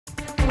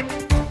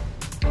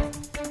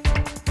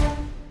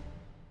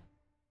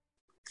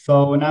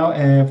So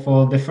now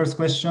for the first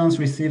questions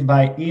received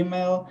by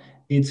email,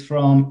 it's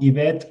from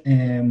Yvette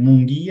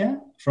Munguia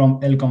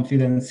from El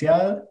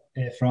Confidencial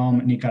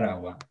from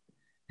Nicaragua.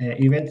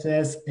 Yvette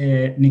says,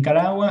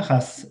 Nicaragua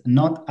has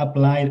not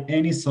applied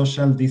any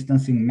social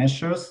distancing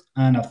measures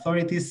and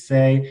authorities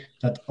say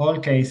that all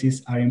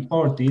cases are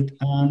imported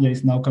and there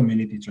is no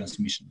community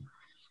transmission.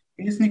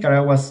 Is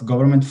Nicaragua's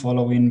government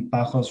following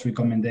PAHO's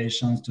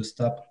recommendations to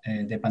stop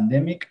the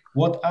pandemic?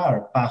 What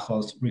are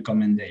PAHO's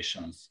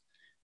recommendations?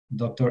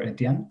 Dr.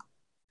 Etienne?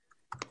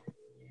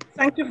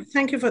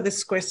 Thank you for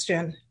this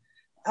question.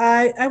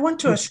 I want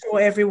to assure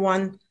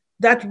everyone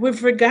that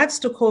with regards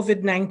to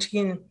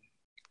COVID-19,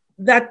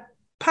 that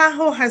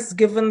PAHO has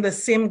given the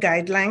same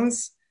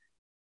guidelines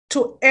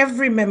to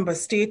every member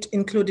state,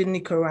 including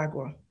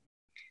Nicaragua.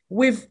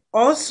 We've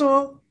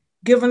also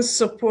given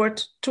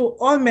support to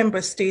all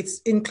member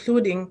states,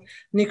 including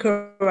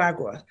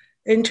Nicaragua,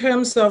 in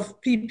terms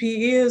of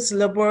PPEs,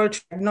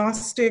 laboratory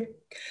diagnostic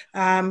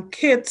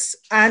kits,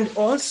 and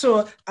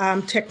also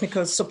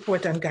technical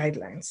support and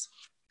guidelines.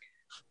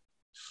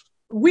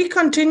 We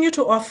continue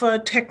to offer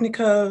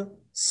technical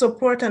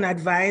support and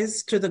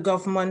advice to the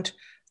government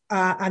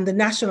and the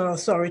national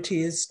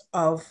authorities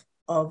of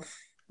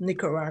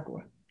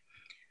Nicaragua.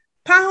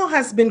 PAHO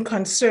has been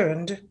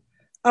concerned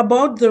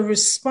about the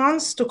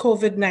response to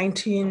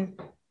COVID-19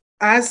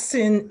 as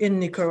seen in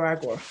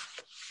Nicaragua.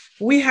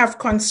 We have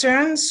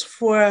concerns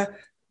for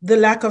the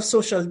lack of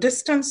social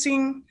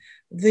distancing,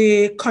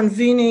 the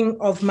convening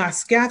of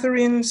mass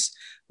gatherings.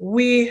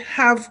 We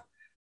have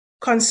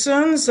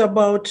concerns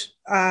about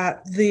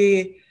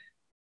the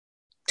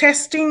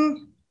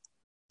testing,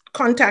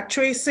 contact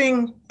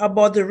tracing,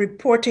 about the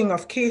reporting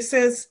of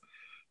cases.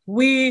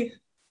 We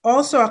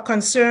also are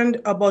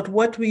concerned about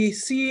what we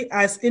see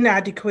as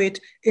inadequate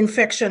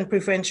infection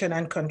prevention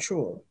and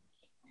control.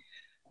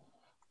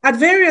 At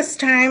various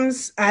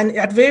times and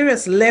at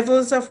various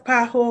levels of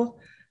PAHO,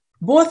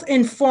 both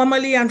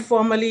informally and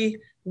formally,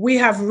 we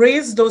have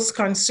raised those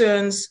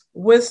concerns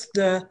with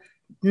the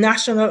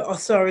national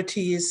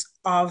authorities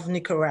of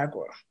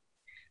Nicaragua.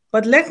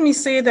 But let me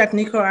say that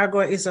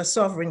Nicaragua is a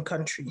sovereign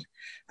country.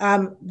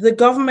 The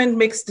government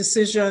makes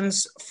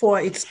decisions for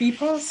its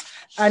peoples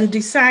and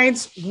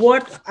decides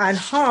what and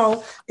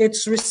how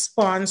its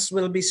response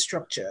will be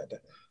structured.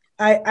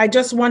 I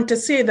just want to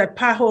say that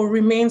PAHO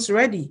remains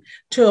ready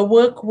to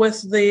work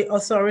with the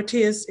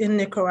authorities in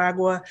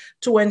Nicaragua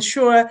to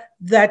ensure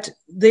that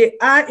they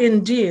are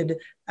indeed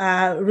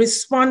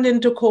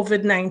responding to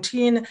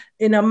COVID-19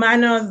 in a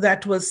manner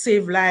that will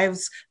save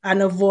lives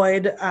and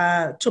avoid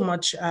too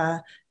much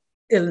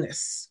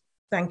illness.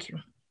 Thank you.